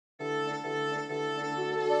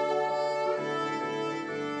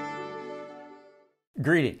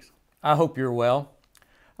Greetings. I hope you're well.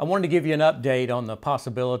 I wanted to give you an update on the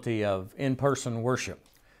possibility of in-person worship.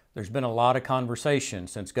 There's been a lot of conversation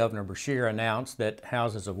since Governor Beshear announced that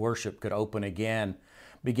houses of worship could open again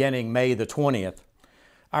beginning May the 20th.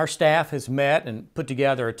 Our staff has met and put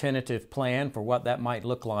together a tentative plan for what that might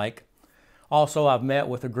look like. Also, I've met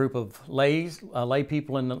with a group of lay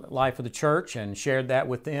people in the life of the church and shared that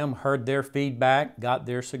with them, heard their feedback, got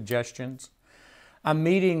their suggestions. I'm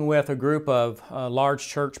meeting with a group of large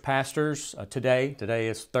church pastors today. Today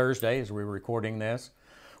is Thursday as we're recording this.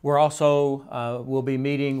 We're also, we'll be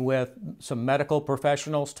meeting with some medical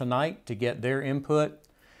professionals tonight to get their input.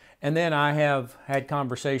 And then I have had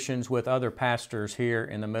conversations with other pastors here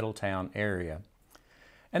in the Middletown area.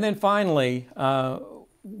 And then finally,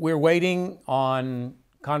 we're waiting on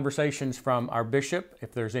conversations from our bishop,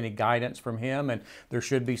 if there's any guidance from him, and there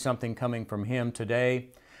should be something coming from him today.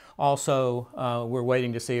 Also, we're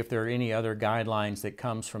waiting to see if there are any other guidelines that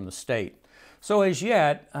comes from the state. So as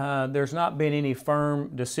yet, there's not been any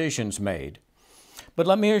firm decisions made. But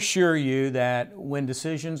let me assure you that when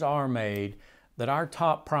decisions are made, that our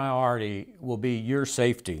top priority will be your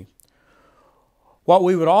safety. What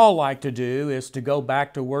we would all like to do is to go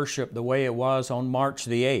back to worship the way it was on March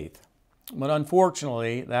the 8th. But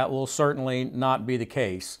unfortunately, that will certainly not be the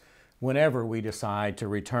case whenever we decide to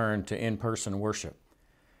return to in-person worship.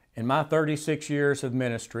 In my 36 years of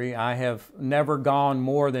ministry, I have never gone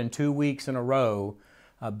more than 2 weeks in a row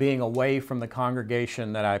being away from the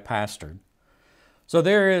congregation that I pastored. So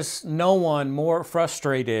there is no one more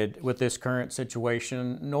frustrated with this current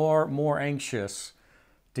situation, nor more anxious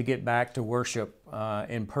to get back to worship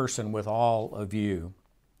in person with all of you.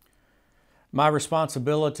 My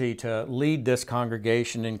responsibility to lead this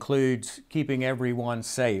congregation includes keeping everyone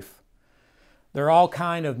safe. There are all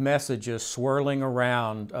kinds of messages swirling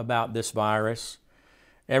around about this virus.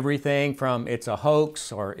 Everything from it's a hoax,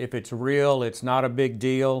 or if it's real, it's not a big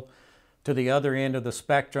deal, to the other end of the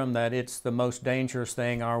spectrum that it's the most dangerous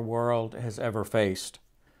thing our world has ever faced.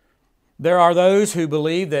 There are those who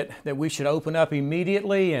believe that we should open up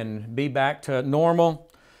immediately and be back to normal.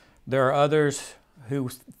 There are others who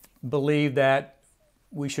believe that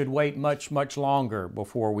we should wait much, much longer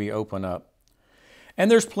before we open up. And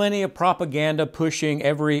there's plenty of propaganda pushing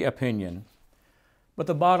every opinion. But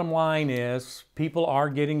the bottom line is people are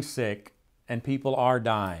getting sick and people are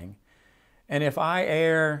dying. And if I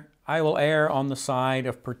err, I will err on the side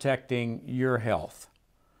of protecting your health.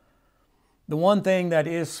 The one thing that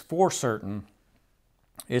is for certain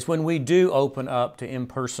is when we do open up to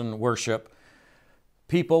in-person worship,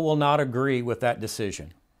 people will not agree with that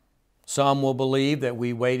decision. Some will believe that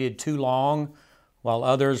we waited too long, while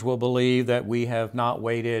others will believe that we have not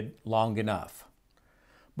waited long enough.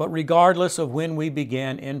 But regardless of when we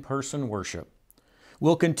begin in-person worship,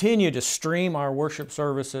 we'll continue to stream our worship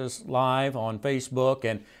services live on Facebook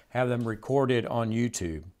and have them recorded on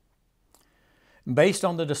YouTube. Based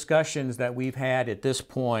on the discussions that we've had at this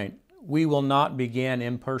point, we will not begin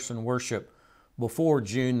in-person worship before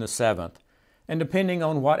June the 7th. And depending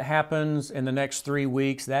on what happens in the next 3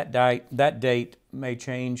 weeks, that date may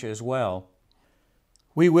change as well.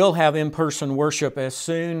 We will have in-person worship as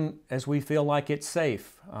soon as we feel like it's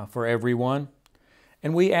safe for everyone.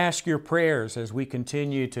 And we ask your prayers as we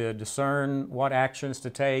continue to discern what actions to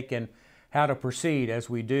take and how to proceed as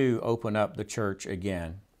we do open up the church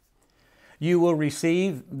again. You will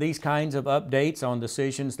receive these kinds of updates on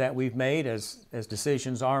decisions that we've made as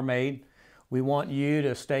decisions are made. We want you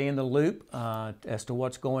to stay in the loop as to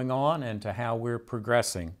what's going on and to how we're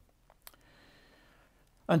progressing.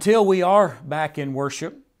 Until we are back in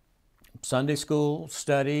worship, Sunday school,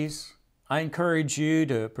 studies, I encourage you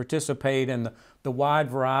to participate in the wide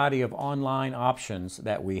variety of online options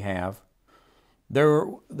that we have.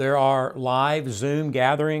 There are live Zoom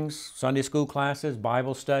gatherings, Sunday school classes,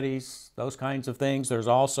 Bible studies, those kinds of things. There's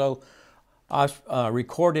also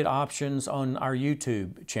recorded options on our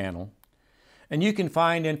YouTube channel. And you can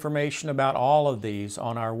find information about all of these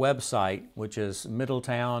on our website, which is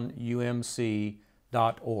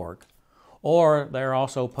MiddletownUMC.org. Or they're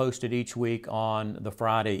also posted each week on the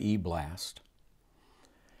Friday e-blast.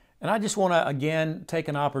 And I just want to again take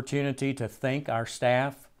an opportunity to thank our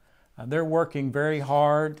staff. They're working very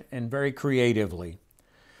hard and very creatively.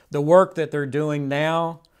 The work that they're doing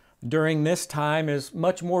now during this time is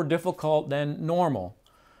much more difficult than normal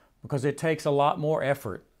because it takes a lot more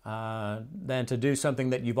effort than to do something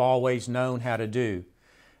that you've always known how to do.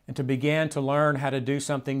 And to begin to learn how to do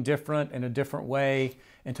something different in a different way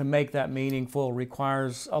and to make that meaningful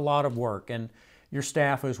requires a lot of work. And your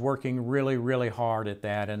staff is working really, really hard at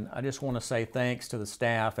that. And I just want to say thanks to the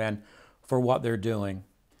staff and for what they're doing.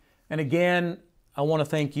 And again, I want to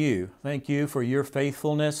thank you. Thank you for your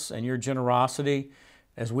faithfulness and your generosity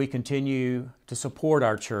as we continue to support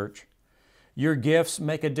our church. Your gifts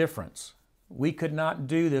make a difference. We could not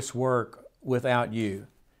do this work without you.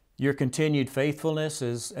 Your continued faithfulness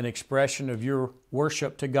is an expression of your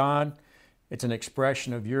worship to God. It's an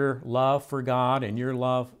expression of your love for God and your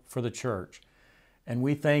love for the church. And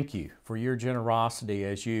we thank you for your generosity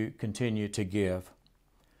as you continue to give.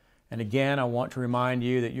 And again, I want to remind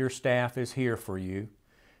you that your staff is here for you.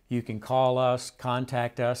 You can call us,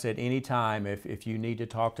 contact us at any time if you need to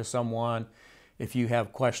talk to someone. If you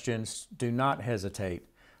have questions, do not hesitate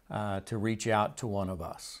to reach out to one of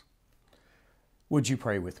us. Would you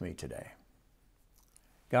pray with me today?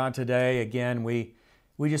 God, today, again, we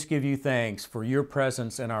just give you thanks for your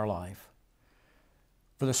presence in our life,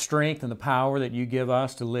 for the strength and the power that you give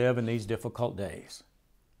us to live in these difficult days.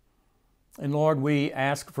 And Lord, we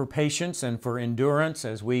ask for patience and for endurance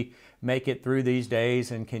as we make it through these days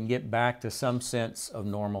and can get back to some sense of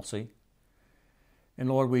normalcy. And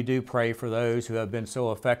Lord, we do pray for those who have been so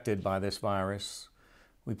affected by this virus.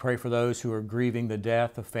 We pray for those who are grieving the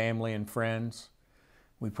death of family and friends.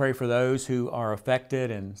 We pray for those who are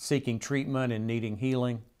affected and seeking treatment and needing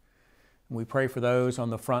healing. And we pray for those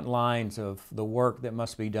on the front lines of the work that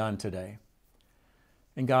must be done today.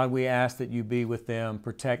 And God, we ask that you be with them,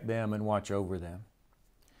 protect them, and watch over them.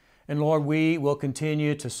 And Lord, we will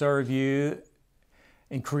continue to serve you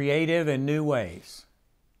in creative and new ways.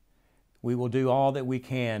 We will do all that we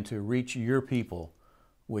can to reach your people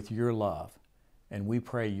with your love. And we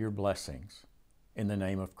pray your blessings in the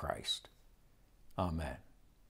name of Christ. Amen.